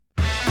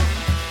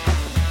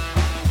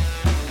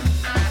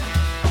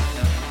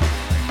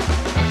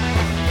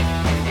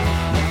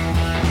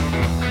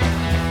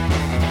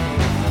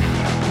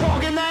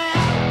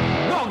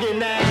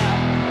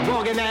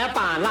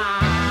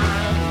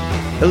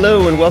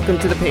Hello and welcome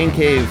to the Pain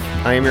Cave.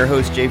 I am your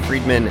host, Jay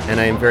Friedman, and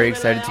I am very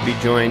excited to be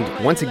joined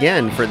once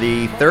again for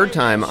the third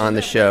time on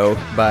the show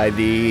by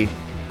the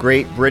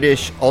great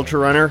British ultra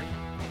runner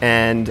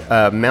and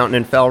mountain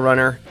and fell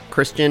runner,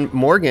 Kristian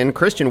Morgan.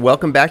 Kristian,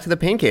 welcome back to the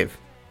Pain Cave.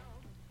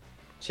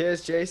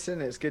 Cheers, Jason.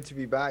 It's good to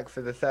be back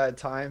for the third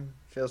time.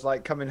 Feels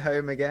like coming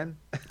home again.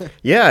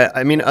 Yeah,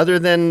 I mean, other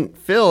than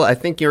Phil, I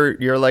think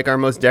you're like our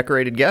most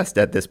decorated guest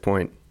at this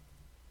point.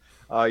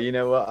 Oh, you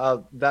know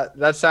what?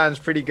 That sounds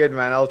pretty good,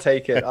 man. I'll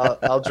take it.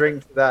 I'll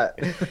drink to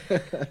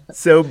that.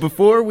 So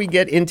before we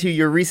get into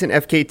your recent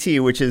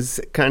FKT, which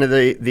is kind of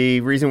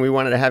the reason we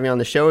wanted to have you on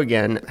the show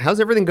again, how's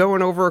everything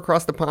going over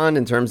across the pond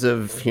in terms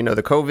of,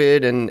 the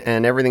COVID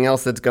and everything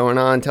else that's going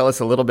on? Tell us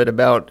a little bit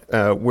about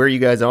where you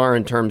guys are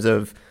in terms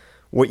of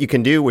what you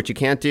can do, what you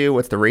can't do,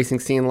 what's the racing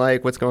scene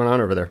like, what's going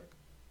on over there?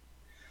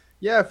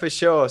 Yeah, for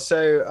sure.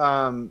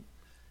 So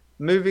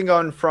moving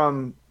on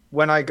from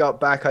when I got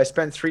back, I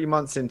spent 3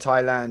 months in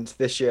Thailand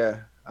this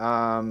year,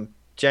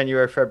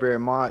 January, February,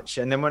 March.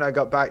 And then when I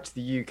got back to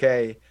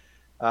the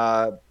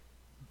UK,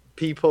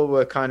 people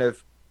were kind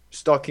of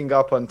stocking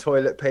up on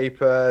toilet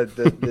paper.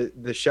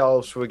 The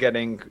shelves were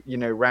getting,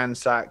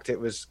 ransacked. It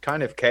was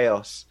kind of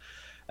chaos.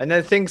 And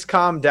then things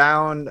calmed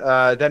down.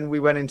 Then we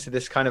went into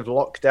this kind of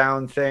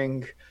lockdown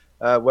thing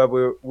where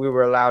we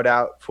were allowed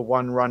out for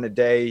one run a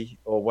day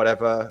or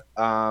whatever,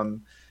 not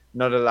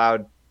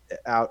allowed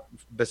out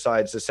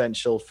besides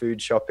essential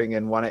food shopping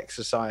and one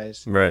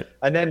exercise. Right.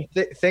 And then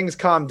things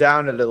calmed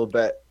down a little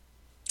bit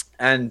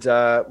and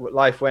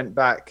life went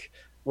back,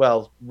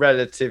 well,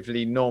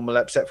 relatively normal,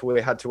 except for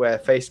we had to wear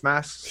face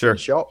masks in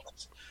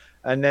shops.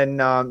 And then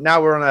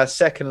now we're on our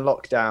second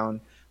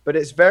lockdown, but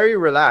it's very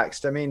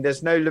relaxed. I mean,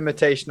 there's no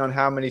limitation on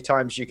how many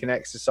times you can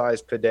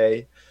exercise per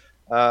day.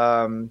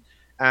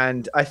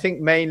 And I think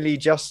mainly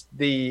just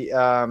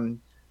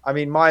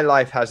my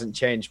life hasn't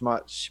changed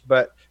much,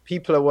 but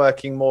people are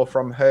working more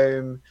from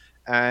home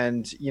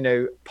and,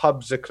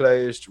 pubs are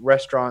closed,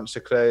 restaurants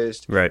are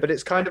closed, right. But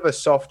it's kind of a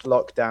soft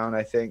lockdown,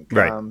 I think.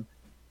 Right.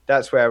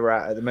 That's where we're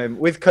at the moment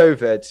with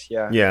COVID.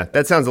 Yeah. Yeah.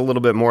 That sounds a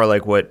little bit more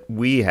like what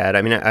we had.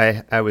 I mean,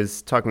 I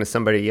was talking to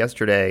somebody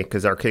yesterday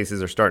because our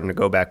cases are starting to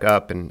go back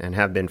up and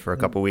have been for a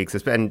couple of weeks.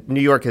 And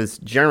New York has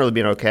generally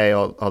been okay,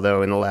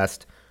 although in the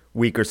last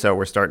week or so,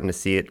 we're starting to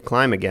see it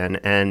climb again.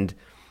 And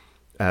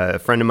a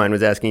friend of mine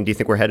was asking, do you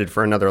think we're headed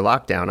for another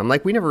lockdown? I'm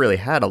like, we never really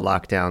had a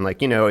lockdown.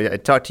 Like, I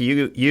talked to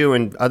you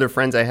and other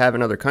friends I have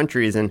in other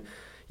countries. And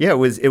yeah,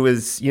 it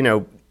was,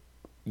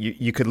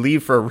 you could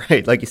leave for,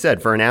 right, like you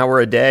said, for an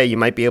hour a day. You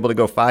might be able to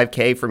go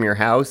 5K from your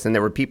house. And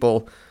there were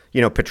people,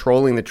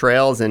 patrolling the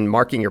trails and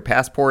marking your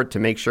passport to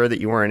make sure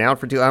that you weren't out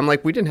for too long. I'm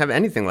like, we didn't have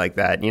anything like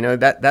that.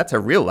 That's a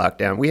real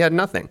lockdown. We had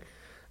nothing.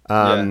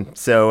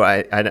 So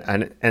I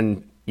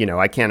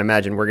can't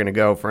imagine we're going to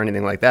go for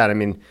anything like that. I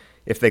mean,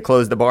 if they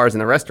closed the bars and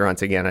the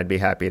restaurants again, I'd be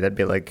happy. That'd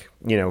be like,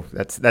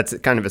 that's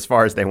kind of as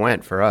far as they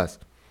went for us.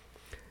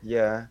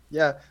 Yeah.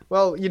 Yeah.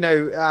 Well,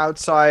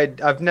 outside,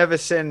 I've never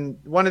seen,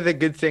 one of the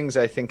good things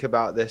I think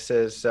about this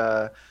is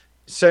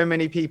so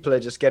many people are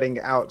just getting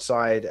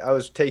outside. I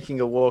was taking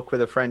a walk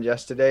with a friend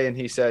yesterday and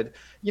he said,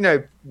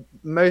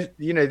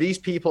 these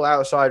people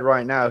outside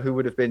right now who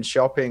would have been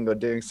shopping or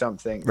doing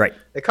something, right?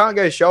 They can't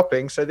go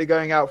shopping. So they're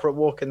going out for a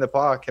walk in the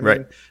park. I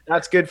mean,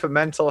 that's good for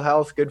mental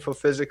health, good for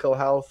physical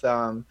health.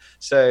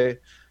 So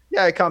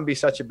yeah, it can't be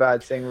such a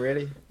bad thing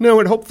really. No,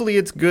 and hopefully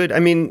it's good. I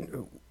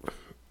mean,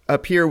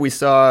 up here, we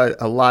saw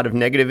a lot of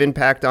negative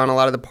impact on a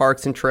lot of the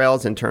parks and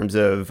trails in terms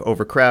of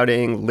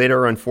overcrowding,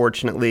 litter,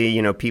 unfortunately,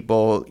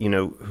 people,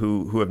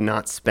 who have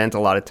not spent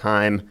a lot of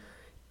time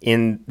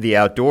in the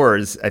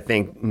outdoors, I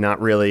think not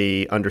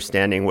really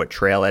understanding what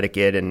trail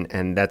etiquette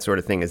and that sort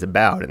of thing is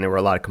about. And there were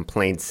a lot of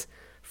complaints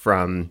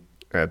from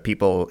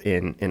people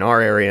in our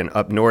area and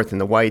up north in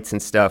the Whites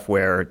and stuff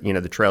where,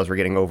 the trails were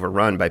getting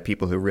overrun by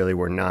people who really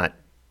were not,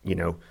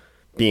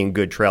 being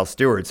good trail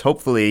stewards.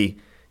 Hopefully,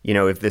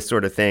 if this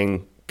sort of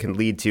thing can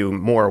lead to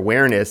more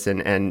awareness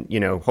and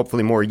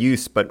hopefully more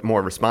use, but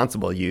more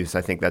responsible use,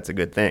 I think that's a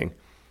good thing.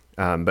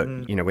 But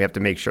we have to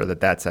make sure that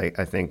that's,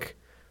 I think,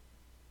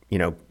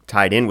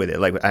 tied in with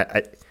it. Like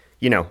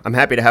I'm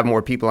happy to have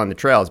more people on the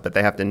trails, but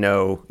they have to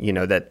know,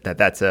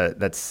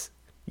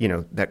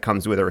 that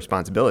comes with a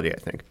responsibility, I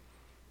think.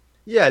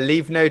 Yeah,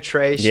 leave no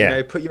trace,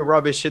 put your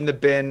rubbish in the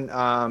bin,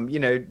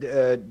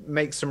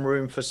 make some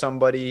room for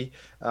somebody,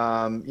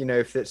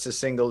 if it's a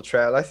single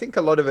trail. I think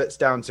a lot of it's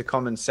down to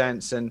common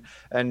sense and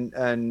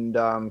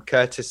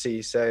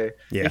courtesy. So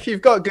if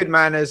you've got good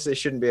manners, it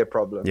shouldn't be a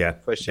problem. Yeah,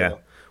 for sure. Yeah.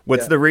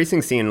 What's the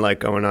racing scene like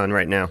going on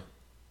right now?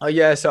 Oh,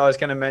 yeah. So I was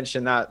going to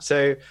mention that.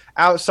 So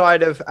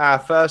outside of our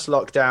first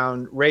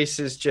lockdown,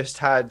 races just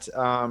had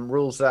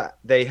rules that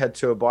they had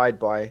to abide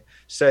by.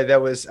 So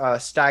there was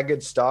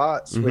staggered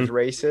starts with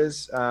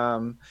races.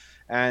 I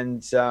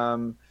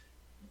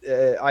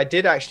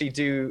did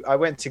actually I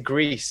went to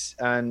Greece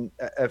and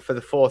for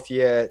the fourth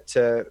year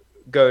to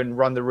go and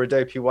run the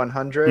Rhodope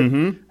 100.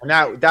 And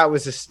that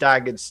was a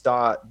staggered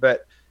start.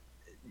 But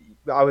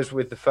I was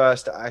with the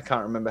first, I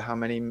can't remember how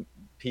many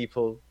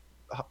people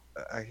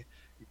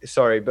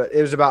sorry, but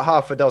it was about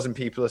half a dozen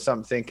people or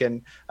something,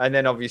 and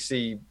then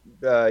obviously,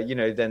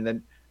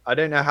 then I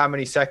don't know how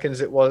many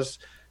seconds it was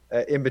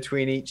in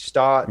between each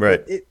start,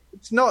 Right. but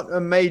it's not a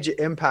major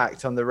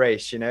impact on the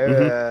race,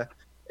 Mm-hmm.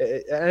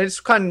 and it's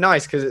kind of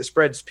nice because it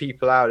spreads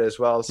people out as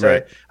well. So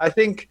Right. I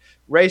think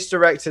race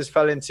directors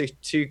fell into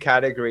two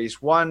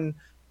categories. One,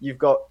 you've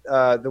got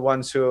the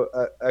ones who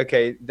are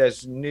okay.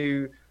 There's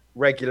new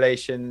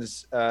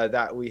regulations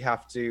that we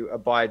have to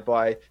abide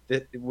by.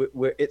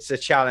 It's a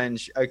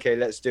challenge. Okay,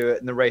 let's do it,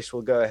 and the race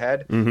will go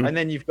ahead. Mm-hmm. And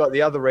then you've got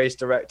the other race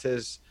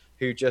directors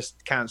who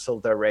just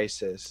cancelled their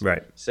races.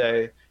 Right.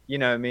 So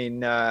I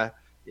mean,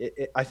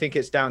 I think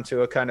it's down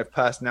to a kind of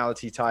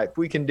personality type.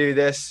 We can do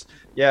this.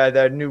 Yeah,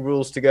 there are new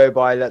rules to go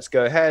by. Let's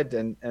go ahead,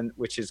 and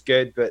which is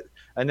good.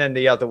 And then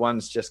the other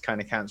ones just kind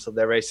of cancelled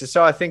their races.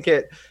 So I think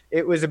it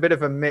was a bit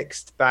of a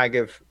mixed bag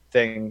of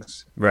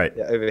things. Right.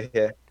 Over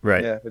here.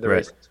 Right. Yeah, with the right.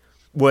 races.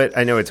 What,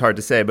 I know it's hard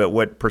to say, but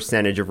what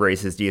percentage of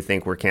races do you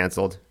think were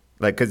canceled?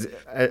 Like, because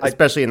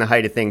especially in the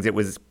height of things, it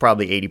was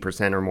probably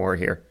 80% or more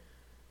here.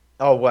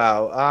 Oh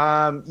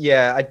wow.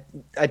 Yeah,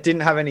 I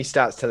didn't have any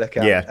stats to look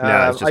at. Yeah,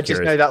 no, I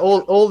just know that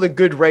all the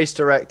good race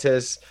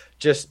directors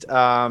just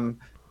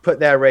put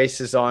their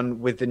races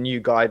on with the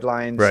new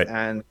guidelines, right.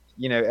 and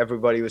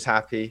everybody was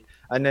happy.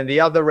 And then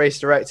the other race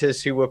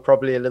directors who were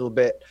probably a little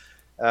bit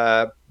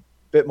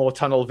more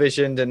tunnel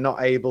visioned and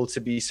not able to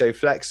be so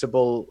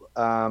flexible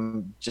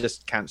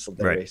just canceled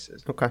their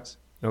races. Okay.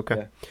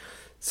 Yeah.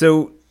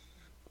 So,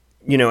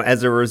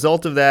 as a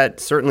result of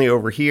that, certainly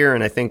over here,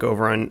 and I think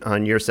over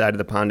on your side of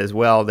the pond as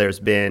well, there's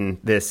been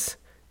this,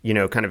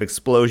 kind of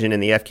explosion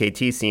in the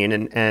FKT scene,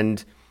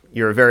 and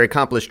you're a very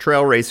accomplished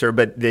trail racer,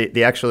 but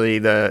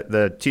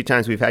the two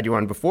times we've had you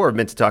on before have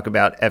been to talk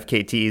about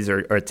FKTs or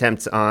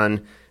attempts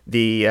on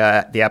the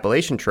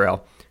Appalachian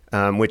Trail,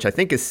 which I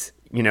think is,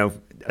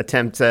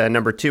 attempt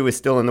number 2 is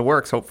still in the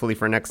works, hopefully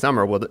for next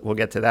summer. We'll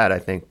get to that, I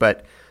think.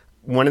 But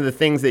one of the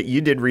things that you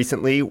did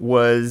recently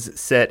was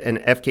set an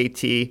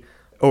FKT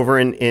over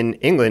in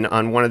England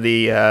on one of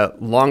the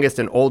longest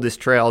and oldest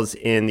trails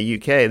in the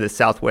UK, the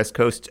Southwest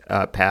Coast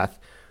Path,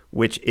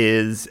 which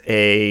is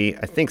I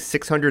think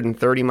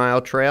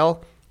 630-mile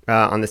trail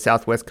on the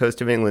southwest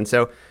coast of England.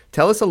 So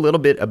tell us a little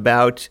bit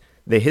about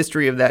the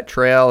history of that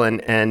trail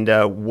and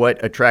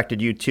what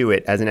attracted you to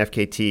it as an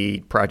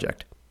FKT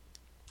project.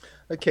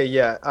 Okay,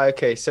 yeah.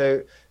 Okay,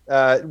 so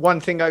one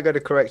thing I got to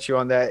correct you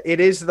on there.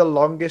 It is the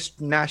longest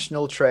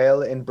national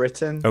trail in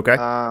Britain. Okay.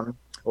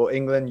 Or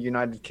England,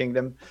 United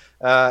Kingdom.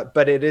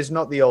 But it is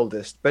not the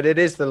oldest, but it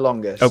is the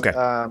longest. Okay.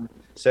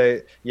 So,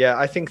 yeah,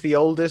 I think the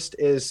oldest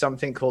is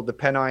something called the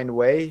Pennine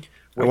Way.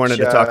 I wanted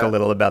to talk a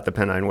little about the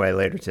Pennine Way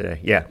later today.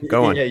 Yeah,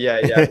 go on.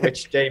 Yeah.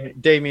 Which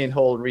Damien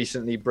Hall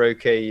recently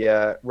broke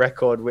a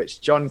record,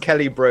 which John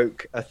Kelly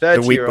broke a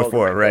 30-year-old. The week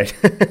before,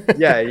 record.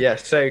 Right. Yeah.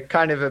 So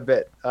kind of a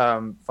bit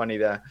funny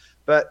there.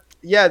 But,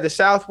 yeah, the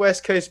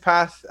Southwest Coast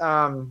Path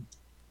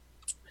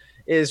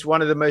is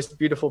one of the most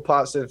beautiful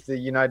parts of the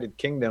United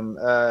Kingdom.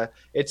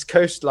 It's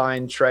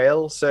coastline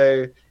trail,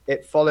 so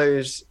it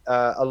follows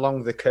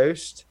along the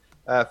coast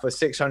for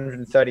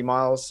 630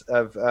 miles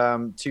of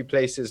two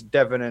places,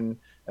 Devon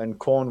and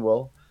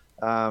Cornwall,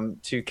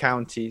 two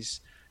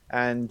counties.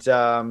 And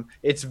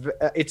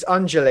it's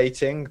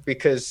undulating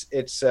because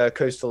it's a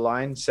coastal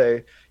line, so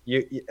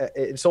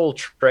it's all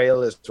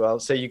trail as well.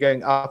 So you're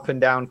going up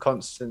and down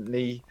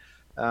constantly.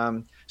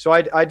 So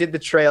I did the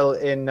trail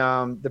in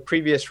the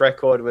previous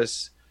record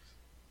was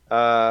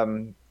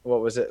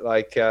what was it,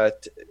 like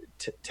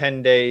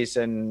 10 days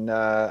and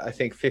I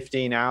think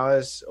 15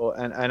 hours,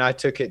 and I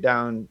took it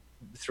down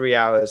 3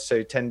 hours,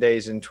 so 10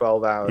 days and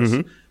 12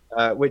 hours,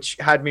 which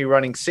had me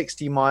running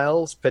 60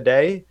 miles per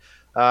day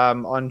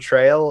on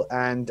trail,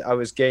 and I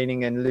was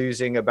gaining and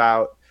losing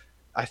about,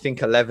 I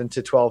think, 11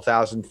 to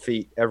 12,000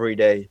 feet every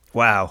day.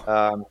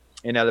 Wow.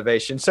 In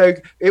elevation. So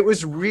it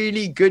was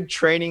really good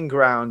training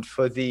ground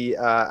for the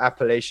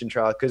Appalachian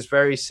Trail, because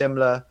very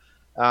similar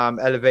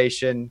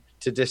elevation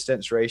to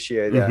distance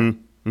ratio there.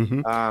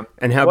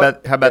 And how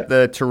about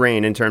the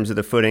terrain in terms of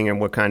the footing and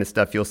what kind of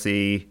stuff you'll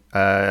see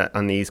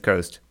on the East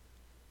Coast?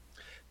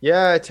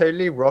 Yeah,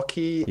 totally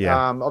rocky. Yeah.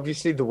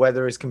 Obviously the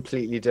weather is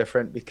completely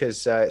different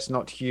because it's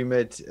not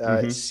humid,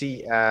 it's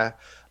sea air.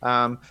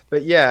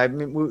 But yeah, I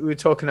mean, we're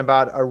talking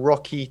about a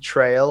rocky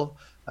trail,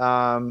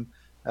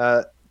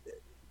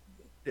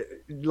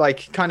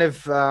 like kind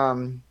of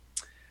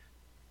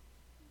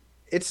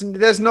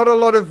there's not a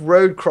lot of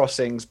road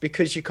crossings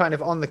because you're kind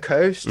of on the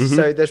coast,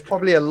 so there's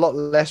probably a lot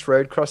less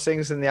road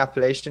crossings than the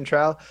Appalachian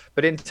Trail.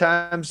 But in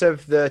terms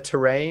of the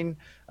terrain,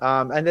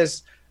 and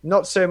there's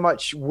not so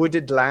much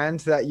wooded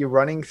land that you're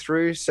running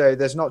through, so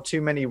there's not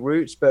too many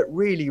routes, but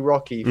really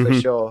rocky for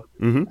sure,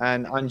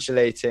 and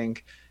undulating.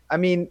 I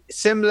mean,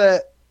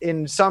 similar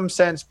in some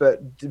sense,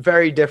 but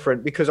very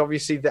different, because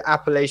obviously the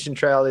Appalachian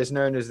Trail is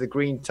known as the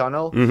Green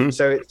Tunnel.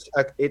 So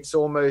it's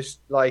almost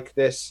like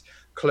this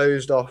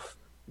closed off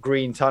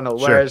green tunnel.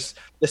 Sure. Whereas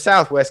the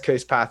Southwest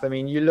Coast Path, I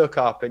mean, you look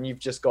up and you've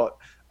just got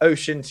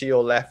ocean to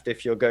your left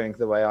if you're going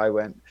the way I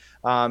went.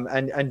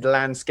 and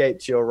landscape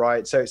to your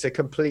right. So it's a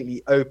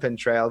completely open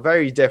trail,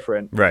 very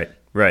different. Right.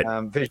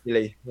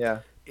 Visually. Yeah.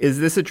 Is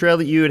this a trail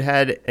that you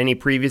had any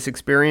previous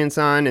experience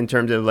on in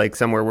terms of like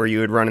somewhere where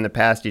you had run in the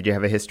past? Did you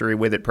have a history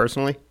with it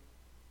personally?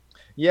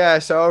 Yeah,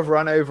 so I've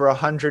run over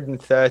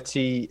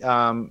 130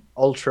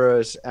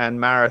 ultras and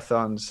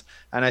marathons,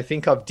 and I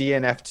think I've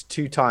DNF'd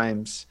 2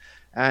 times.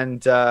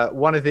 And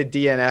one of the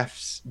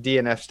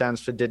DNF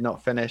stands for did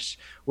not finish,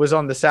 was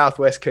on the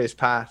Southwest Coast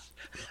Path.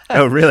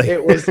 Oh, really?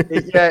 It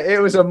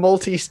was a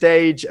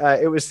multi-stage.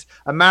 It was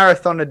a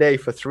marathon a day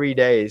for 3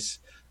 days.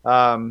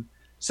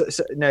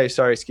 No,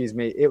 sorry, excuse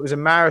me. It was a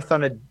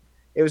marathon a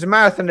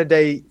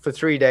day for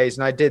 3 days,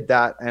 and I did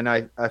that, and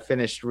I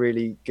finished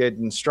really good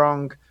and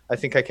strong. I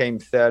think I came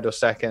third or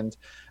second.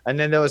 And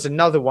then there was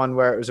another one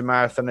where it was a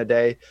marathon a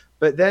day.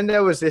 But then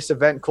there was this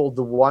event called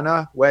the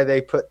Wanna, where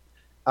they put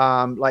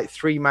like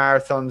 3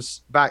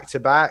 marathons back to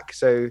back.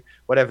 So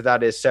whatever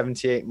that is,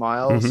 78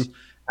 miles.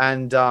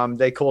 And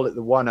they call it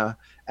the Wanna.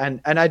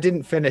 And I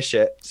didn't finish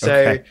it.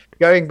 So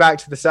going back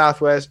to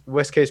the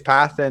West Coast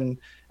Path and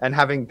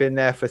having been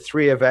there for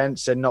 3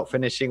 events and not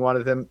finishing one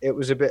of them, it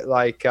was a bit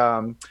like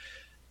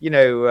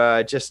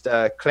just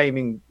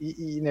claiming,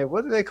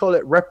 what do they call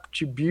it?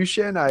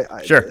 Retribution?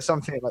 Sure.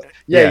 Something like,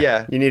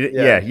 yeah. You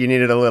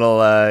needed a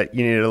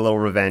little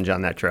revenge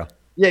on that trail.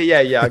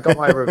 Yeah. I got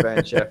my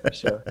revenge. Yeah, for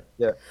sure.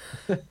 Yeah.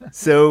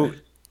 So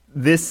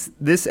this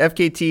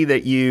FKT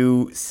that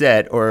you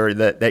set or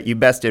that you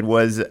bested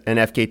was an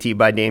FKT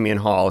by Damian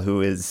Hall,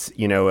 who is,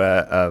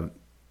 a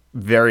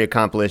very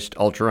accomplished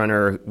ultra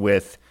runner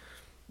with,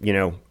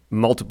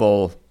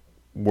 multiple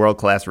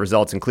world-class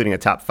results, including a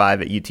top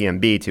 5 at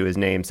UTMB to his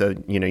name. So,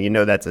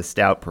 that's a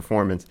stout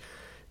performance.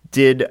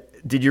 Did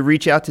you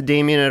reach out to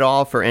Damian at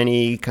all for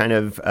any kind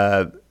of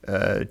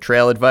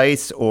trail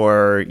advice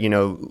or,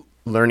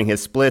 learning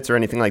his splits or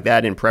anything like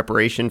that in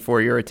preparation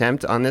for your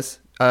attempt on this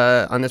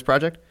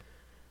project?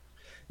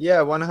 Yeah,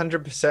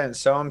 100%.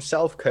 So I'm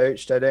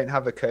self-coached. I don't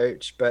have a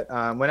coach, but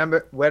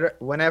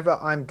whenever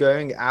I'm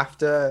going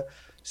after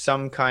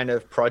some kind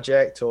of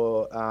project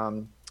or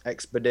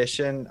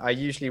expedition, I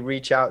usually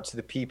reach out to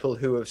the people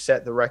who have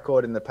set the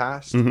record in the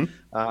past.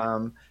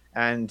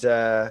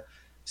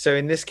 So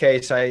in this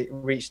case, I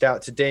reached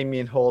out to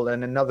Damian Hall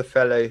and another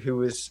fellow who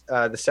was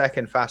the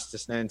second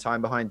fastest known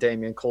time behind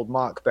Damian, called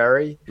Mark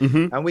Berry.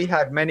 And we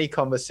had many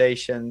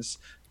conversations,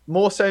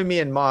 more so me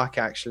and Mark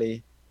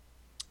actually,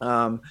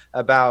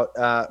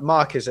 about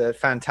Mark is a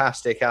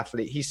fantastic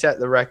athlete. He set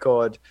the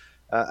record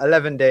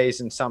 11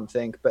 days and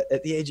something, but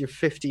at the age of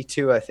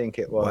 52, I think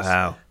it was.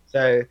 Wow.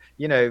 So,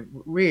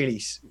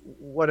 really,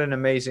 what an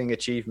amazing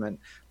achievement.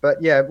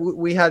 But yeah,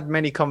 we had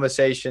many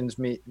conversations,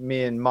 me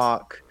and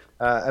Mark,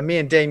 and me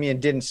and Damien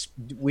did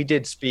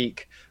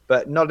speak,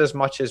 but not as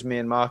much as me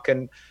and Mark.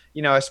 And,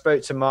 I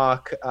spoke to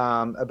Mark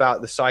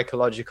about the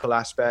psychological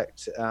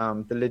aspect,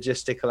 the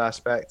logistical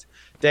aspect,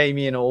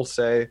 Damien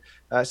also.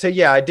 So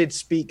yeah, I did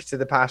speak to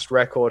the past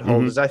record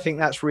holders. I think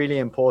that's really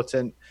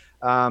important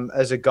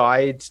as a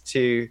guide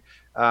to,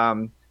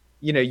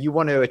 you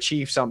want to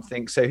achieve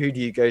something. So who do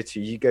you go to?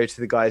 You go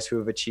to the guys who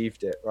have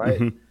achieved it,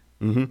 right?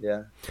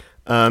 Yeah.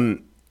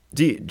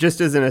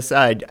 Just as an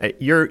aside,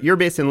 you're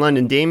based in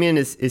London. Damien,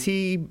 is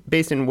he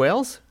based in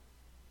Wales?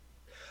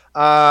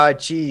 I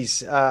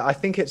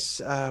think it's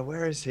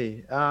where is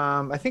he?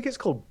 I think it's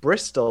called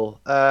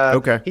Bristol.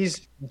 Okay.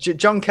 He's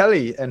John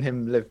Kelly and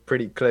him live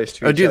pretty close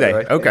to each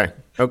other. Oh, do they?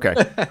 Okay.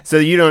 So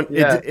you don't.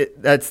 Yeah.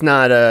 That's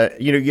not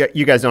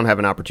you guys don't have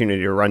an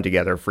opportunity to run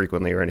together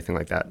frequently or anything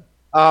like that.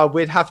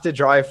 We'd have to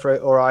drive for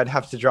it, or I'd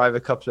have to drive a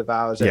couple of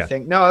hours, I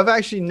think. No, I've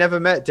actually never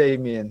met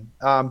Damien,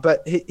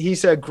 but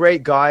he's a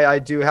great guy. I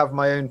do have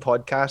my own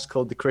podcast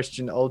called the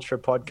Kristian Ultra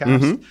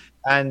Podcast,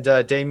 and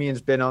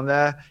Damien's been on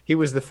there. He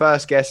was the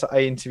first guest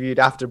I interviewed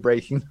after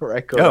breaking the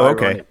record. Oh,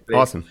 okay.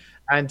 Awesome.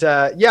 And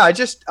I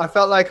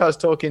felt like I was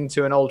talking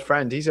to an old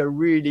friend. He's a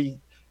really,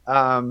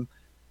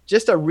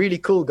 just a really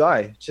cool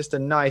guy, just a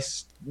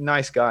nice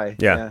guy.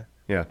 Yeah.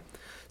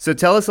 So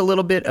tell us a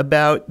little bit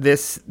about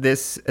this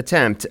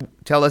attempt.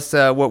 Tell us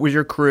what was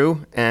your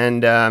crew,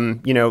 and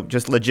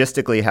just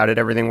logistically, how did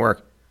everything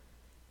work?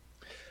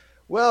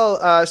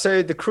 Well,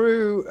 so the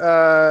crew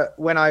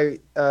when I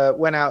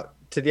went out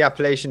to the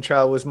Appalachian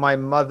Trail was my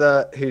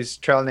mother, whose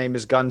trail name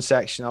is Gun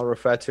Section. I'll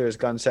refer to her as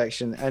Gun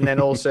Section, and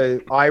then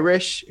also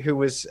Irish,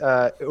 who is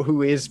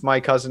my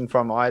cousin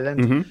from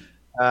Ireland.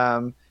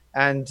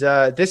 And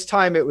this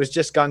time it was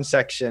just Gun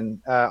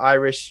Section.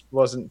 Irish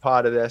wasn't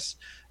part of this.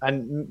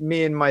 And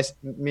me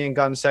and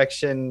Gun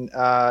Section,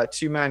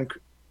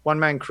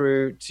 one-man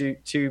crew,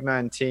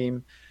 two-man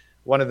team.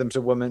 One of them's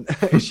a woman.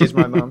 She's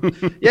my mom.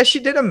 Yeah, she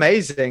did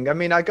amazing. I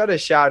mean, I got to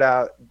shout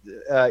out,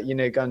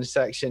 Gun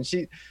Section.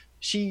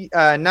 She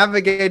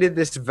navigated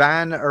this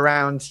van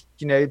around,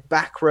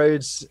 back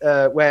roads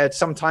where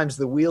sometimes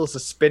the wheels are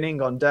spinning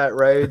on dirt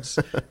roads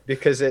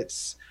because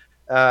it's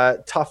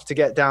tough to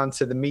get down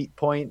to the meet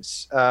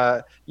points.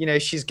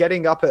 She's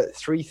getting up at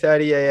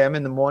 3:30 a.m.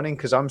 in the morning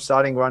because I'm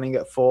starting running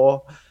at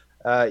 4.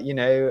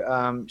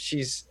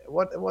 She's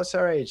what's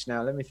her age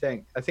now? Let me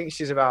think. I think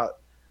she's about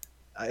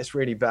It's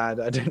really bad.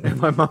 I don't know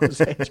my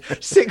mom's age,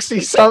 60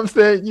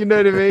 something, you know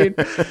what I mean?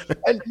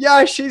 And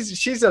yeah,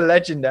 she's a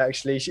legend,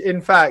 actually. In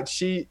fact,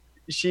 she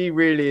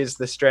really is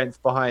the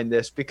strength behind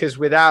this, because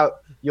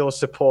without your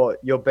support,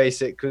 you're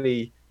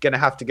basically going to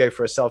have to go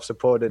for a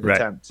self-supported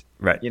attempt.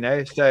 Right. You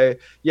know? So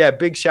yeah,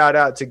 big shout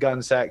out to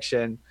Gun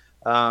Section.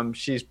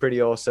 She's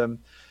pretty awesome.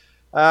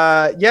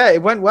 Yeah,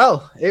 it went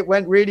well. It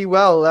went really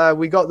well.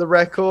 We got the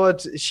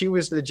record. She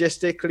was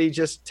logistically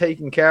just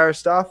taking care of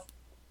stuff.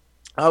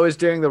 I was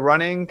doing the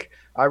running.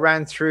 I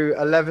ran through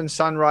 11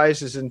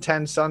 sunrises and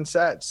 10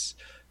 sunsets,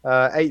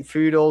 ate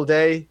food all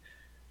day.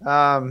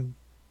 I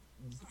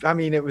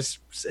mean, it was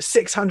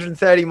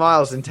 630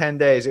 miles in 10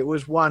 days. It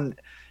was one.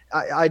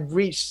 I'd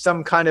reached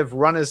some kind of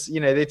runners, you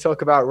know, they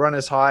talk about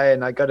runners high.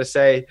 And I got to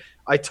say,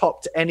 I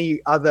topped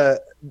any other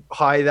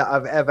high that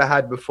I've ever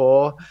had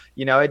before.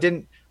 You know, I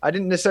didn't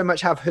so much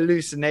have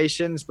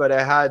hallucinations, but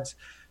I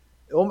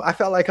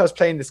felt like I was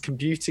playing this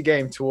computer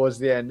game towards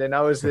the end, and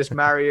I was this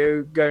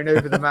Mario going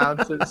over the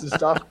mountains and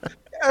stuff.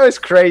 It was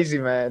crazy,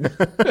 man.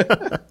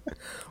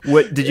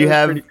 What did you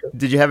have? Cool.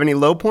 Did you have any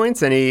low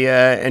points?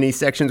 Any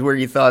sections where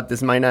you thought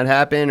this might not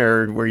happen,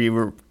 or where you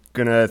were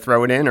gonna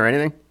throw it in, or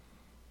anything?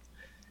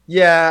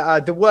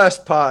 Yeah, the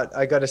worst part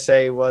I got to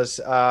say was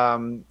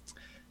on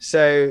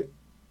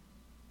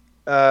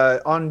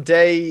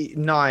day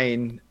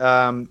 9,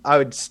 I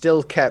would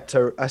still kept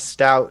a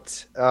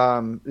stout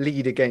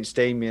lead against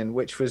Damien,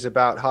 which was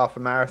about half a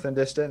marathon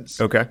distance.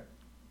 Okay.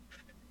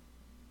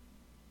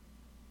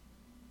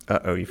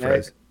 Uh-oh, you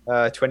froze.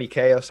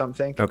 20K or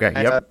something. Okay,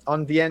 and,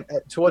 on the end,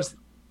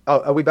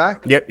 are we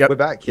back? Yep. We're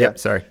back? Yeah. Yep,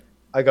 sorry.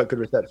 I got good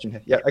reception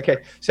here. Yeah, okay.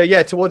 So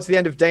yeah, towards the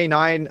end of day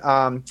 9,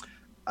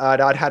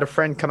 I'd had a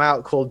friend come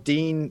out called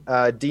Dean.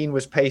 Dean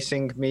was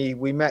pacing me.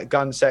 We met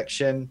Gun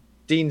Section.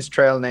 Dean's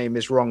trail name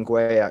is Wrong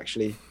Way,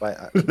 actually, by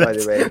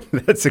the way.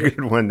 That's a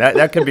good one.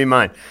 That could be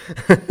mine.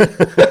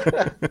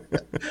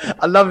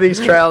 I love these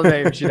trail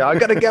names, you know. I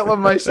got to get one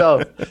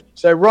myself.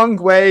 So Wrong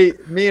Way,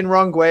 me and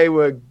Wrong Way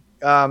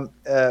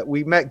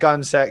we met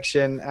Gun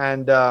Section,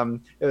 and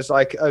it was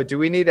like, oh, do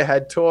we need a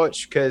head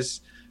torch?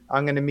 Because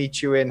I'm going to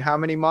meet you in how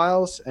many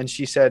miles? And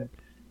she said,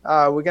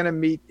 we're going to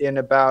meet in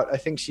about, I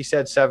think she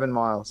said 7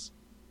 miles.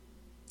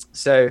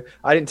 So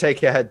I didn't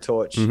take a head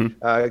torch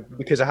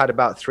because I had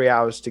about 3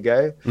 hours to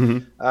go.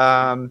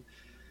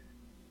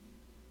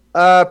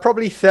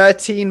 Probably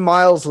 13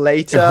 miles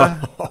later,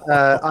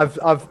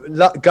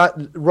 I've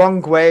got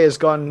Wrong Way has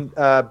gone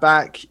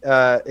back.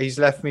 He's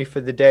left me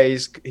for the day.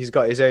 He's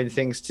got his own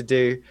things to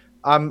do.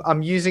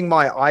 I'm using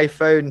my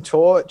iPhone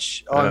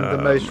torch on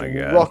the most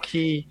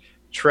rocky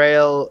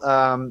trail,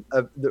 the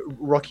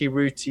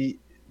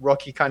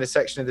rocky kind of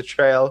section of the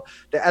trail.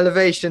 The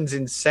elevation's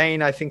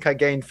insane. I think I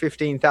gained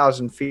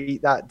 15,000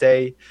 feet that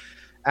day,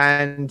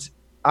 and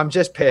I'm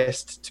just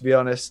pissed, to be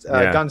honest.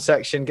 Gun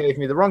Section gave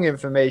me the wrong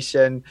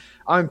information.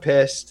 I'm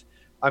pissed.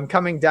 I'm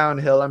coming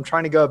downhill. I'm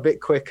trying to go a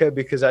bit quicker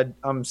because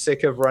I'm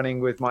sick of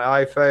running with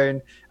my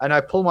iPhone, and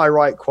I pull my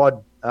right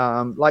quad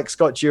like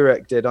Scott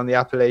Jurek did on the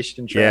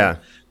Appalachian Trail. Yeah.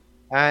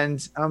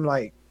 And I'm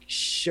like,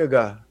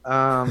 sugar.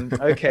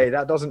 Okay,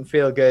 that doesn't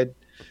feel good.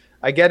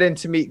 I get in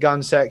to meet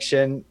Gun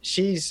Section.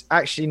 She's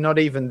actually not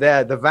even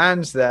there. The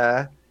van's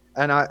there.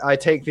 And I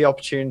take the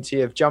opportunity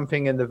of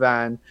jumping in the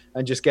van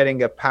and just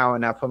getting a power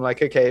nap. I'm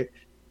like, okay,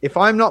 if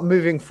I'm not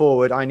moving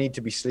forward, I need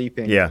to be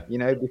sleeping. Yeah. You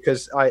know,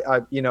 because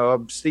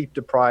I'm sleep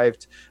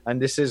deprived,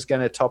 and this is going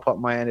to top up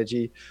my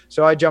energy.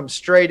 So I jump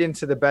straight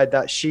into the bed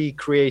that she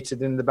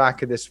created in the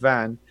back of this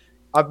van.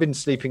 I've been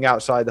sleeping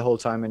outside the whole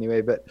time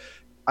anyway, but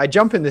I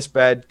jump in this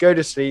bed, go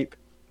to sleep.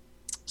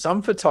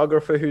 Some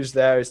photographer who's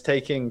there is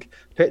taking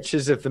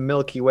pictures of the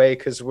Milky Way,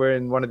 because we're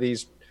in one of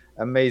these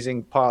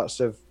amazing parts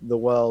of the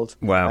world.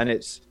 Wow. And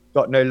it's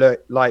got no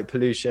light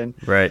pollution.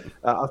 Right.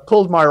 I've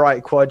pulled my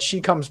right quad. She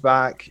comes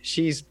back.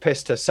 She's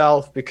pissed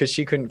herself because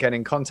she couldn't get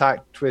in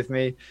contact with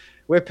me.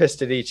 We're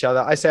pissed at each other.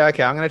 I say,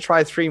 okay, I'm going to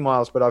try 3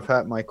 miles, but I've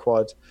hurt my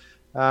quad.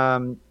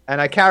 And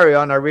I carry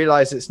on. I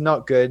realize it's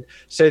not good.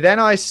 So then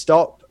I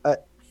stop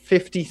at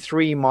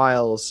 53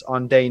 miles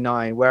on day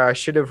 9, where I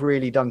should have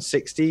really done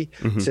 60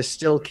 to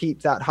still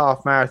keep that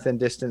half marathon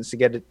distance to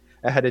get it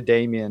ahead of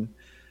Damien.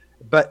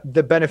 But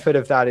the benefit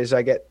of that is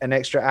I get an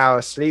extra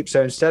hour sleep.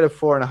 So instead of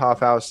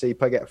 4.5 hours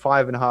sleep, I get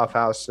 5.5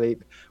 hours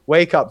sleep,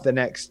 wake up the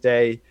next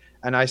day,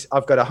 and I've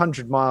got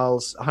 100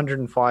 miles,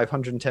 105,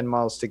 110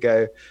 miles to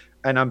go.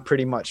 And I'm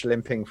pretty much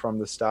limping from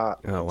the start.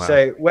 Oh, wow.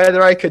 So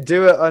whether I could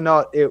do it or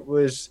not, it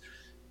was,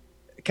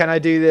 can I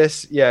do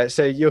this? Yeah.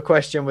 So your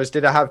question was,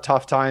 did I have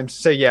tough times?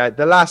 So yeah,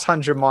 the last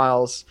 100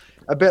 miles,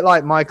 a bit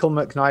like Michael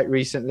McKnight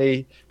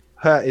recently,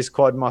 hurt his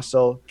quad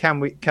muscle.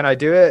 Can I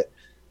do it?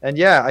 And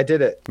yeah, I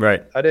did it.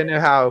 Right. I don't know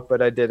how,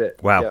 but I did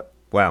it. Wow. Yep.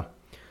 Wow.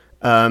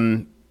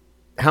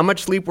 How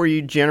much sleep were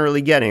you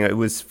generally getting? It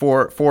was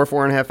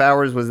 4.5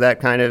 hours. Was that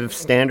kind of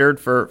standard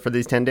for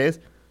these 10 days?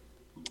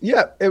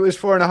 Yeah, it was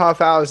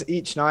 4.5 hours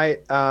each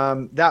night.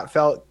 That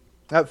felt,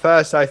 at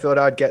first I thought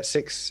I'd get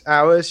 6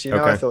 hours. You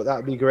know, Okay. I thought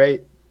that'd be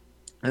great.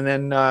 And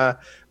then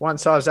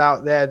once I was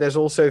out there, there's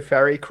also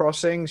ferry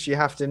crossings. You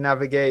have to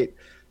navigate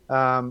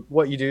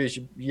what you do is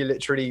you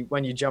literally,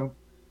 when you jump,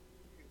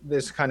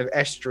 there's kind of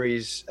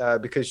estuaries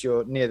because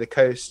you're near the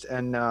coast,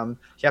 and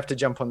you have to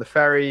jump on the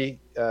ferry,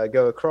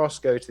 go across,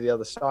 go to the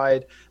other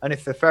side. And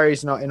if the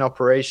ferry's not in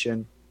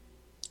operation,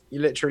 you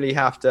literally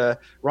have to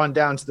run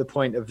down to the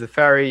point of the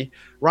ferry,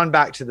 run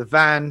back to the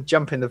van,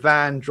 jump in the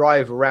van,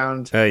 drive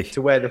around to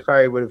where the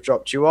ferry would have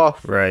dropped you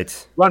off,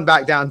 right, run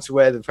back down to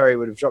where the ferry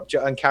would have dropped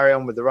you, and carry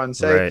on with the run.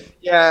 So I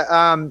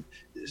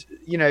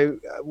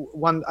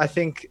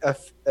think a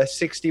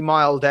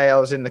 60-mile day, I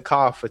was in the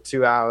car for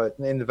 2 hours,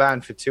 in the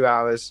van for 2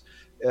 hours,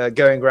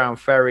 going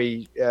around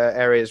ferry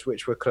areas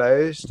which were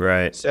closed.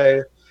 Right.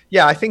 So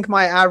yeah, I think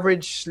my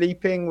average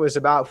sleeping was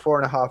about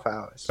 4.5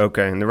 hours.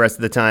 Okay, and the rest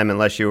of the time,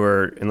 unless you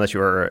were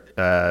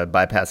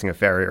bypassing a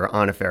ferry or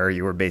on a ferry,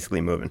 you were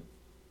basically moving.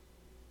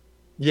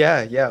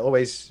 Yeah,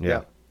 always.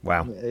 Yeah.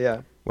 Wow.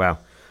 Yeah. Wow.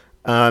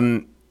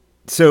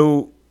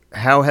 So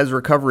how has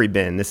recovery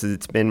been?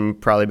 It's been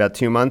probably about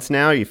 2 months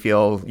now. You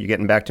feel you're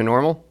getting back to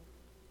normal?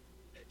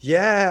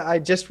 Yeah, I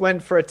just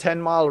went for a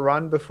 10-mile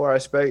run before I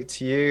spoke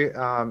to you,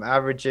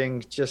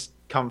 averaging just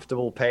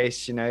comfortable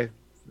pace,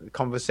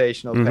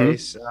 conversational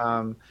pace,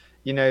 in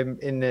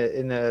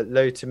the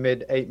low to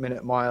mid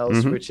 8-minute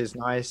miles, which is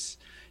nice.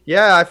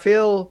 Yeah, I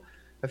feel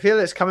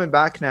it's coming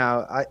back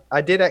now.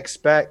 I did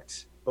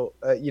expect, think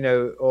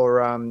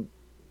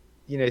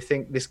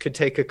this could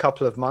take a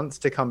couple of months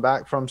to come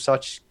back from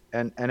such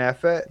an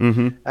effort.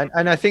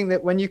 And I think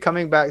that when you're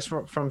coming back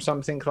from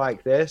something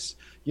like this,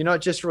 you're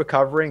not just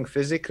recovering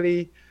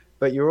physically,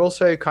 but you're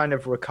also kind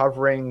of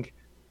recovering,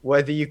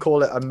 whether you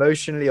call it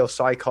emotionally or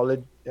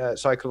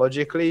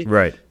psychologically.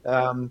 Right.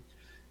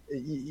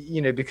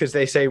 Because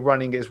they say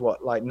running is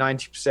like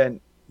 90%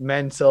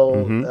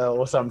 mental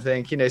or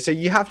something, so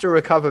you have to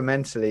recover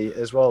mentally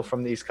as well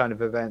from these kind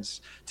of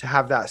events to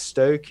have that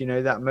stoke,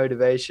 that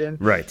motivation.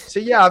 Right. So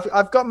yeah,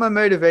 I've got my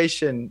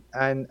motivation,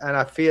 and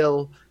I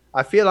feel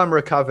I'm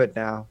recovered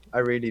now. I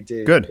really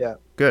do. Good. Yeah.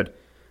 Good.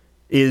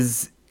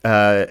 Is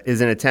a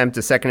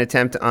second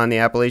attempt on the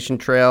Appalachian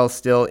Trail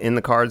still in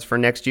the cards for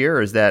next year?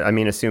 Or is that,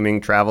 assuming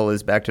travel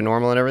is back to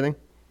normal and everything?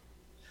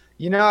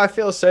 I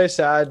feel so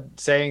sad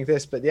saying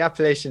this, but the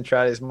Appalachian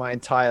Trail is my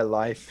entire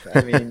life.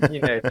 I mean,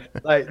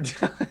 like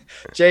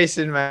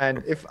Jason,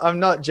 man, if I'm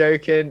not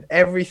joking,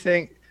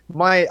 everything,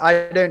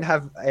 I don't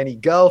have any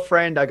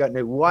girlfriend. I got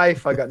no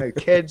wife. I got no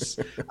kids.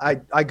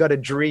 I got a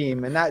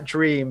dream, and that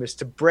dream is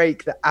to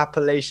break the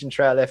Appalachian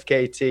Trail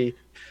FKT.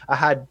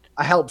 I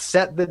helped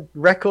set the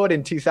record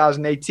in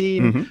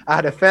 2018. I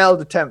had a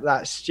failed attempt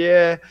last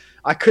year.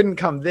 I couldn't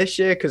come this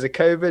year because of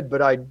COVID,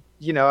 but I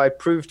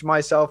proved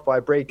myself by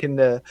breaking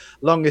the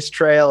longest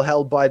trail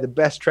held by the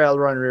best trail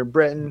runner in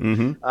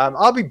Britain.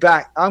 I'll be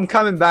back. I'm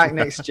coming back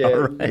next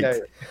year.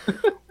 Right.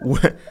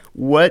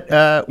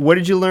 What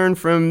did you learn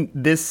from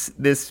this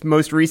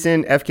most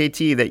recent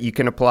FKT that you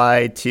can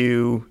apply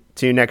to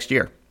next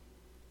year?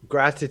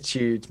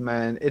 Gratitude,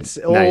 man. It's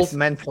all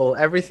mental.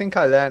 Everything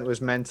I learned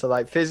was mental.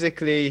 Like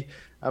physically,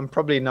 I'm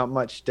probably not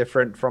much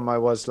different from I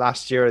was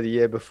last year or the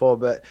year before,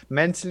 but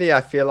mentally,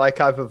 I feel like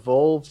I've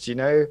evolved,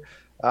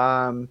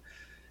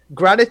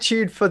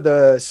 Gratitude for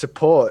the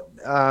support.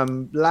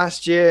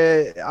 Last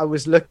year, I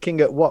was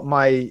looking at what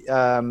my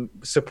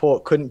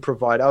support couldn't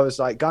provide. I was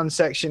like, gun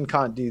section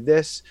can't do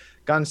this.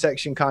 Gun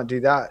section can't do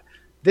that.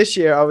 This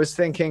year, I was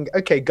thinking,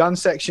 okay, gun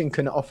section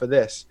can offer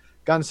this.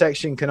 Gun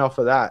section can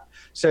offer that.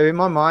 So in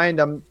my mind,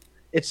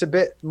 it's a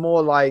bit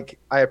more like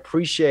I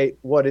appreciate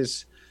what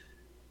is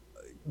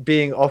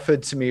being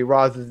offered to me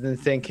rather than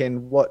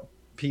thinking what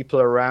people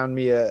around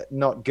me are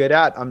not good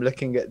at. I'm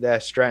looking at their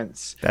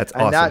strengths. That's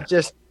awesome. And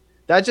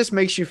that just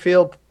makes you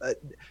feel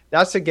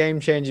that's a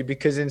game changer,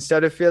 because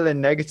instead of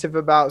feeling negative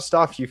about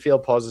stuff, you feel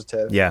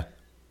positive. Yeah.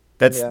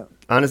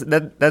 Honestly,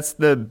 that's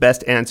the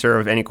best answer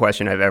of any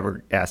question I've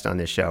ever asked on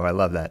this show. I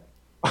love that.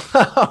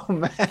 Oh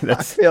man,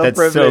 that's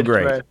privileged, so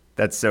great. Man.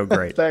 That's so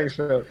great. Thanks,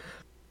 Phil.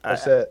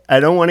 That's it. I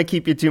don't want to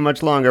keep you too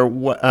much longer.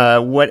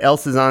 What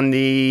else is on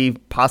the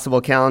possible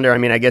calendar?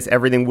 I guess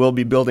everything will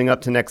be building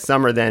up to next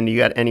summer then. You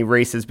got any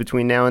races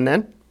between now and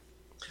then?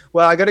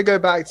 Well, I got to go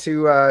back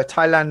to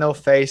Thailand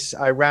North Face.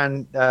 I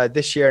ran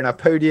this year, and I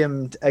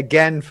podiumed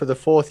again for the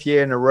 4th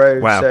year in a row.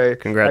 Wow, so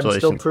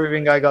congratulations. I'm still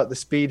proving I got the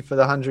speed for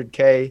the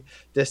 100K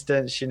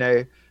distance,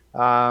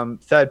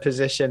 3rd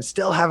position.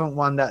 Still haven't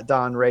won that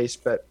darn race,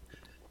 but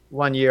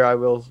one year I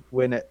will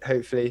win it,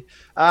 hopefully.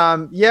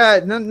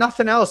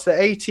 Nothing else. The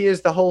AT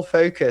is the whole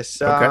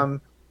focus. Okay.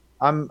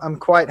 I'm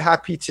quite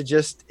happy to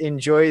just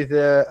enjoy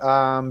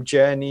the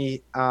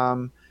journey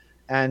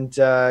and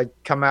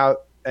come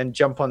out and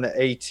jump on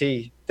the AT.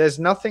 There's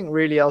nothing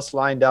really else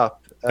lined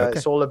up. Okay.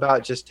 It's all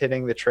about just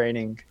hitting the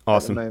training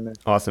at the moment.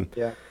 Awesome.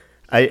 Yeah.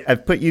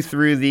 I've put you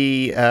through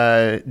the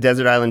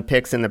Desert Island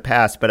picks in the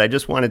past, but I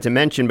just wanted to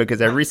mention,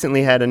 because I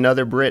recently had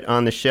another Brit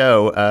on the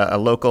show, a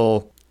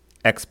local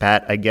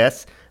expat, I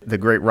guess, the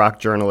great rock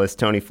journalist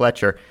Tony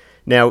Fletcher.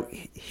 Now,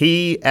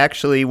 he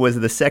actually was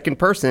the second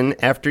person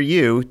after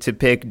you to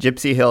pick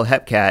Gypsy Hill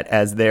Hepcat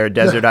as their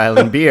Desert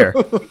Island beer.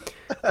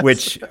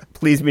 which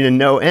pleased me to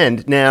no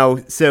end. Now,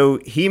 so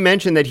he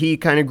mentioned that he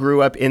kind of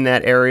grew up in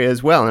that area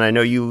as well. And I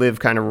know you live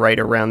kind of right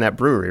around that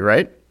brewery,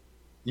 right?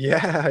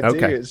 Yeah, I do.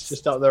 It's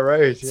just up the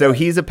road. So yeah.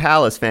 he's a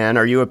Palace fan.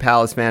 Are you a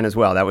Palace fan as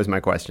well? That was my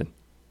question.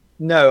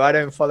 No, I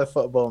don't follow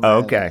football,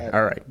 man. Okay.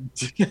 All right.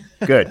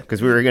 Good.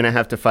 Because we were going to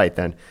have to fight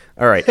then.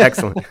 All right.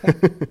 Excellent.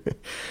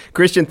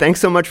 Kristian,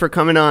 thanks so much for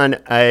coming on.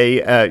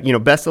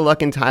 Best of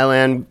luck in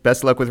Thailand.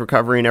 Best of luck with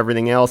recovery and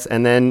everything else.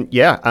 And then,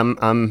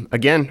 I'm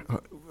again,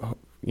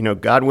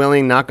 God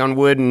willing, knock on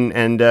wood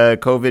and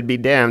COVID be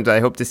damned. I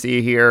hope to see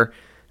you here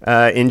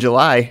in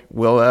July.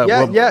 We'll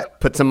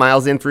put some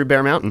miles in through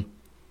Bear Mountain.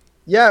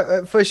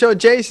 Yeah, for sure.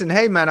 Jason,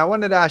 hey, man, I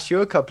wanted to ask you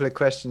a couple of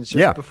questions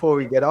just before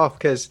we get off,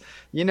 because,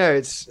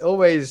 it's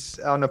always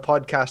on a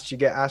podcast you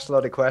get asked a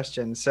lot of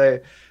questions. So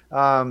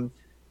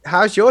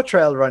how's your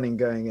trail running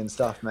going and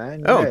stuff,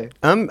 man?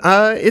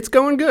 It's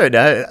going good.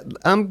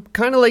 I'm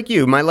kind of like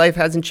you. My life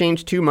hasn't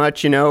changed too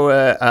much,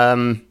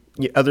 other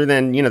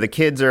than, the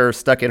kids are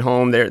stuck at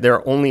home.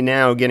 They're only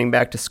now getting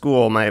back to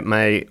school.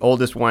 My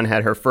oldest one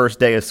had her first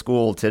day of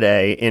school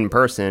today in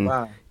person.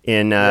 Wow.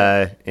 In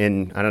I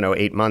don't know,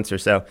 8 months or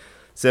so.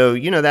 So,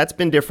 that's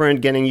been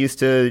different, getting used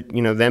to,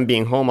 them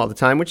being home all the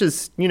time, which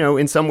is,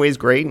 in some ways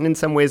great. And in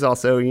some ways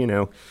also,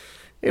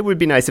 it would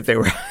be nice if they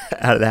were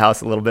out of the house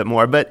a little bit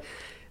more. But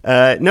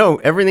no,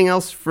 everything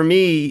else for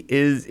me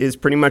is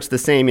pretty much the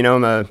same.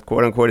 I'm a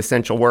quote unquote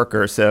essential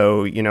worker.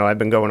 So, I've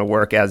been going to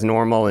work as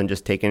normal and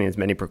just taking as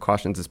many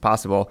precautions as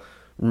possible.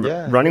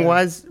 Running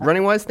wise,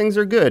 things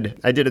are good.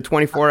 I did a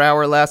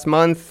 24-hour last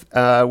month,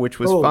 which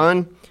was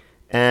fun.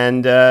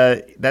 And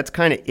that's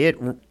kind of it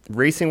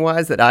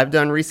racing-wise that I've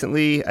done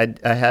recently.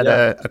 I had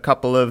a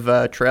couple of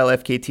trail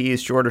FKTs,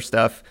 shorter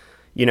stuff,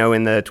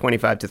 in the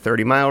 25 to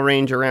 30-mile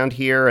range around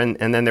here. And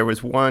then there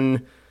was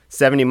one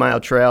 70-mile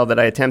trail that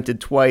I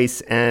attempted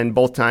twice, and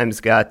both times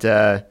got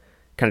kind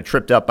of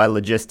tripped up by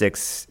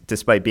logistics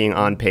despite being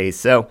on pace.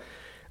 So,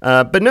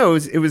 but no,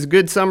 it was a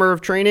good summer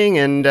of training,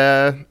 and,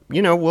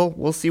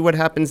 we'll see what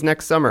happens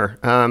next summer.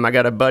 I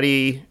got a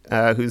buddy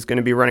who's going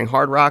to be running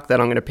Hard Rock that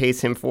I'm going to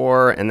pace him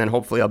for, and then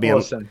hopefully I'll be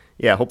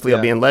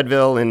I'll be in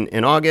Leadville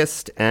in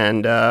August,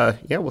 and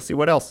we'll see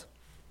what else.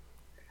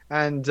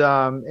 And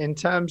in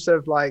terms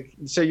of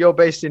so you're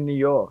based in New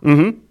York.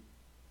 Mm-hmm.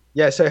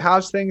 Yeah. So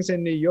how's things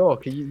in New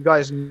York? Are you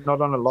guys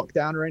not on a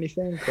lockdown or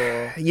anything?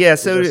 Or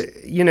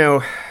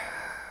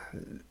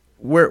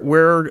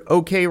We're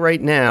okay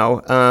right now.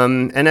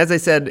 And as I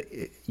said,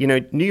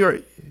 New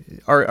York,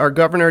 our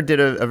governor did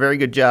a very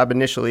good job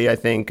initially, I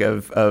think,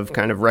 of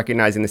kind of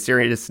recognizing the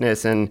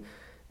seriousness and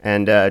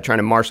trying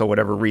to marshal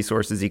whatever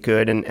resources he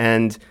could.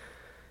 And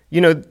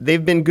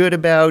they've been good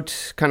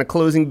about kind of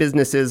closing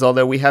businesses,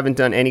 although we haven't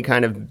done any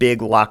kind of big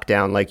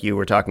lockdown like you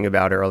were talking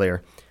about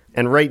earlier.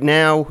 And right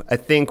now, I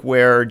think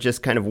we're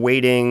just kind of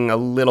waiting a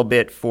little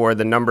bit for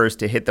the numbers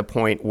to hit the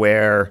point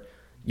where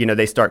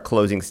they start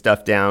closing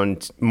stuff down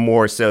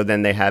more so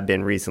than they have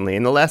been recently.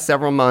 In the last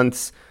several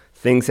months,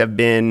 things have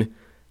been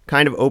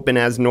kind of open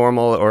as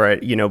normal, or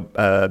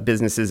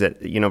businesses at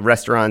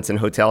restaurants and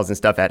hotels and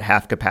stuff at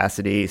half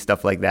capacity,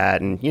 stuff like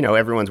that, and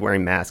everyone's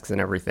wearing masks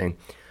and everything.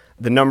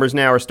 The numbers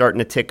now are starting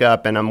to tick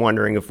up, and I'm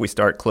wondering if we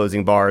start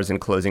closing bars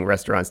and closing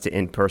restaurants to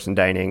in-person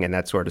dining and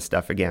that sort of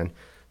stuff again.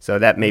 So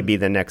that may be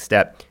the next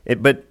step.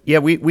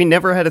 We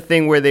never had a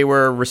thing where they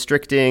were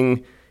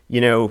restricting. We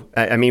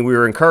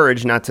were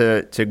encouraged not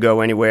to go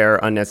anywhere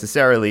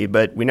unnecessarily,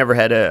 but we never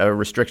had a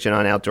restriction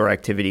on outdoor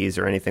activities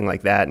or anything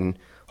like that, and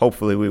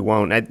hopefully we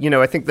won't. I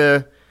think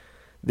the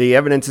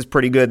evidence is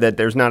pretty good that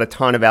there's not a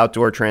ton of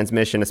outdoor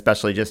transmission,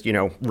 especially just,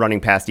 running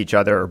past each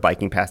other or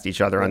biking past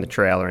each other on the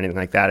trail or anything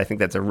like that. I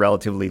think that's a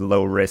relatively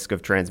low risk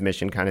of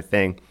transmission kind of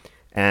thing.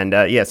 And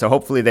so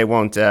hopefully they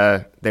won't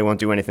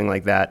do anything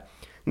like that.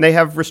 And they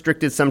have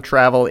restricted some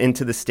travel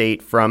into the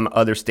state from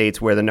other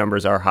states where the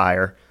numbers are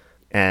higher.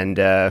 And,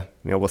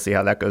 we'll see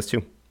how that goes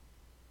too.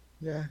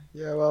 Yeah.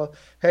 Well,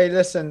 hey,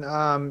 listen,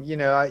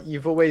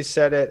 you've always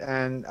said it,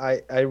 and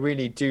I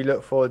really do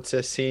look forward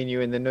to seeing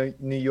you in the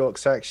New York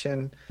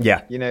section.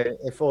 Yeah.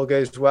 If all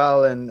goes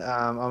well, and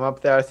I'm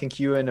up there, I think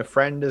you and a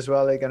friend as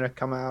well are going to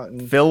come out.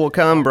 And Phil will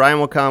come, Brian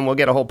will come. We'll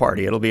get a whole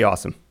party. It'll be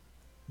awesome.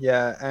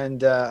 Yeah,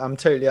 and I'm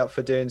totally up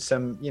for doing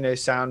some,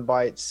 sound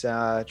bites,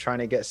 trying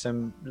to get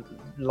some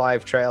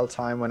live trail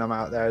time when I'm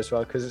out there as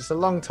well, because it's a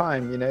long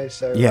time,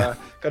 so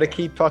got to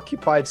keep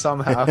occupied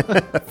somehow.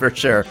 For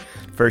sure.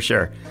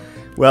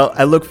 Well,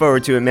 I look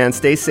forward to it, man.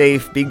 Stay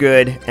safe, be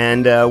good,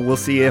 and we'll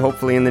see you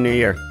hopefully in the new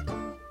year.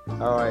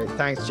 All right.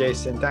 Thanks,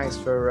 Jason. Thanks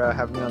for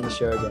having me on the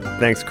show again.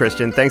 Thanks,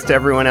 Kristian. Thanks to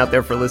everyone out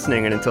there for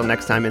listening, and until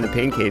next time in the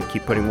Pain Cave,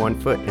 keep putting one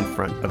foot in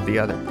front of the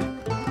other.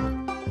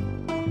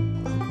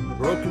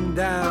 Broken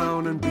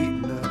down and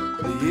beaten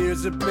up, the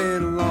years have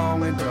been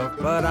long and tough,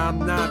 but I'm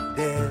not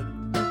dead.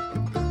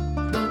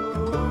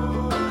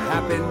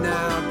 Happy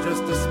now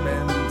just to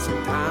spend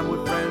some time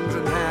with friends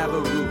and have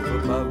a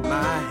roof above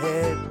my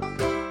head.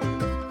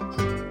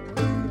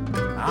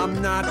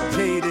 I'm not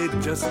jaded,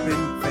 just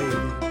been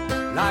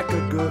faded, like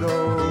a good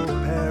old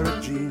pair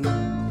of jeans.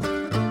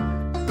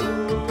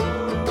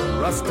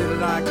 rusted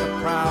like a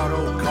proud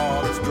old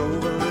car that's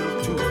drove a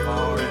little too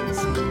far and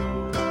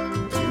seen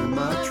too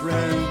much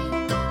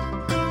rain.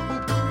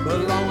 But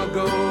long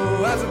ago,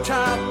 as a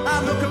child,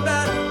 I look up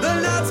at the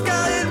night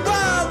sky in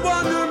wild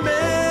wonderment.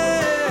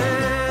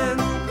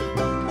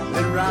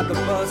 Then ride the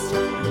bus,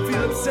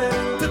 feel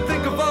upset to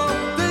think of all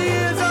the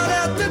years I'd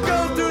have to go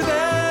through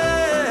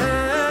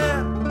there.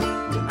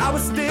 I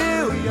was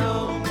still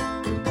young.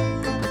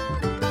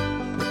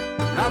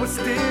 I was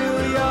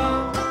still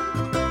young.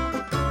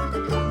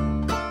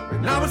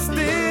 And I was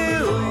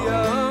still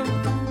young.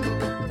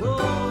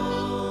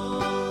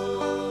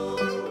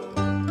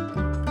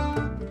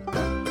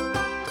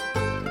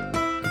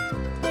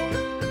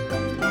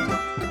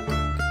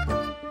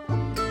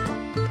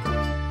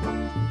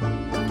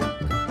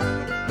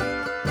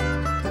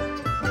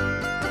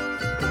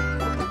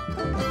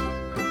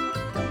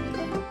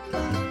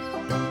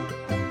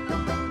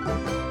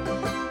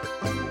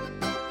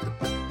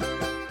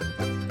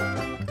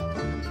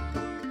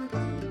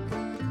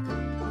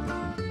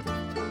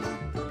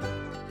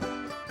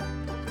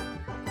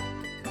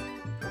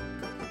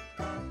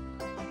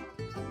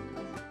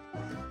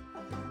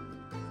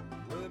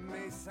 Well, it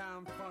may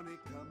sound funny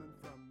coming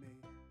from